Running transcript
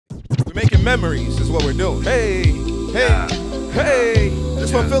Making memories is what we're doing. Hey, hey, hey.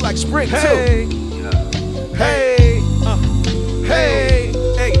 This one feel like spring too. Hey, hey, hey,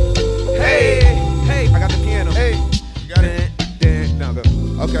 hey, hey, hey. I got the piano. Hey, you got it. Now go.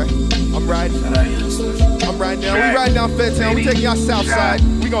 Okay, I'm riding. I'm riding down. We riding down Fedtown. We taking y'all south side.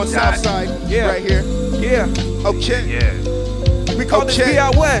 We going south side. Yeah, right here. Yeah. Okay. Yeah. We call this be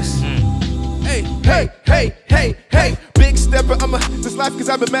out west. Hey, hey, hey, hey, hey. Big stepper, this life cause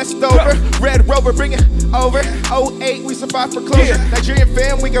I've been messed over. Red Rover, bring it over. 08, we survived foreclosure. Nigerian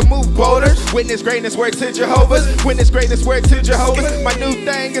fam, we can move boulders. Witness greatness, word to Jehovah's. Witness greatness, word to Jehovah's. My new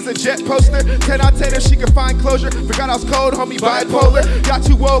thing is a jet poster. 10 out 10 if she can find closure. Forgot I was cold, homie, bipolar. Got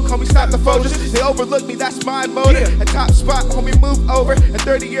too woke, homie, stop the Folgers. They overlook me, that's my motive. A top spot, homie, move over. And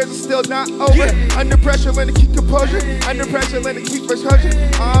 30 years is still not over. Under pressure, learn to keep composure. Under pressure, learn to keep composure.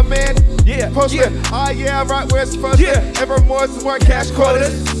 Aw, man. Yeah. Poster. Yeah, I'm right where it's supposed to. Evermore, some more cash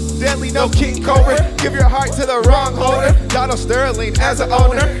quotas. Deadly, no King Cobra. Give your heart to the wrong holder. Donald Sterling as an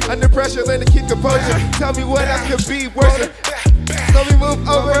owner. Under pressure, learn to keep composure. Tell me what else could be worse. So we move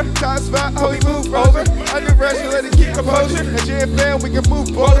over. Top spot, oh, we move over. Under pressure, learn to keep composure. Nigerian fam, we can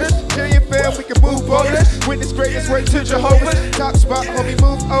move boulders. Nigerian fam, we can move boulders. Witness greatness, word to Jehovah's. Top spot, homie,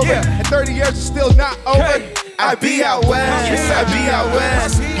 move over. And 30 years is still not over. I be out west, I be out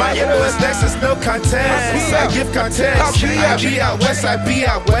west. My influence next is no contest. I give context. I be out west, I be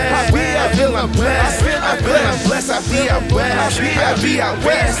out west. I feel I'm blessed, I feel I'm blessed. I be out west, I be out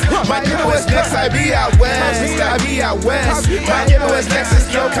west. My influence next, I be out west. I be out west. My influence next is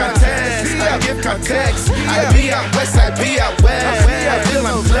no contest. I give context. I be out west, I be out west. I feel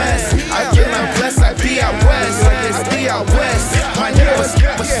I'm blessed, I feel I'm blessed. I be out west, I be out west. My influence.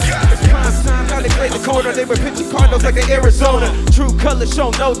 How they play the corner, they were pitching condos like in Arizona. True color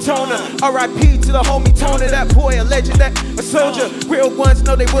show, no toner. R.I.P. to the homie Toner, that boy a legend, that a soldier. Real ones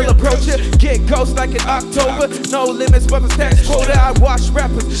know they will approach it. Get ghost like in October. No limits but the tax quota. I watch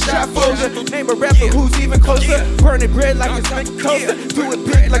rappers, shot folder. Name a rapper who's even closer. Burning bread like it's big toaster. Do it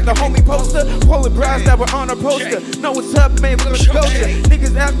big like the homie poster. Pulling brows that were on a poster. Know what's up, man, we're gonna go ya.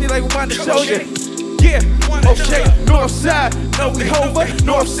 Niggas ask me like we want to show ya. Yeah, okay, north side, no we hover.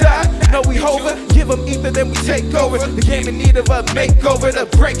 North side, no we hover. Give them ether, then we take over. The game in need of a makeover, the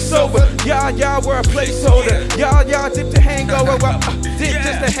break's over. Y'all were a placeholder. Y'all dip the hangover. Well, dip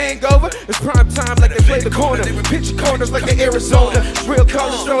just a hangover. It's prime time like they play the corner. Pitch corners like in Arizona. Real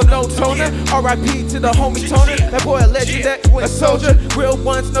color show, no toner. R.I.P. to the homie Toner. That boy a legend, that a soldier. Real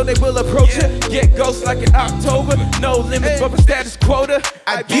ones know they will approach it. Get ghosts like in October. No limits but the status quota.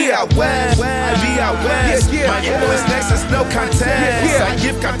 I be out west, I be out west. My influence next is no contest. I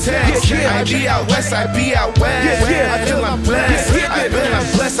give context. I be out west, I be out west. I feel I'm blessed, I feel I'm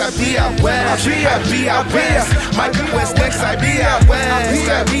blessed. I be out west, I be out west. My influence next, I be out west.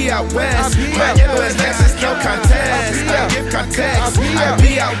 I be out west. My influence next is no contest. I give context. I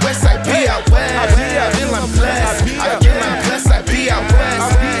be out west, I be out west. I feel I'm blessed, I feel I'm blessed. I be out west,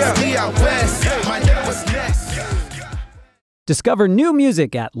 I be out west. My influence next. Discover new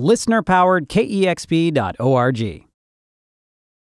music at listener-powered KEXP.org.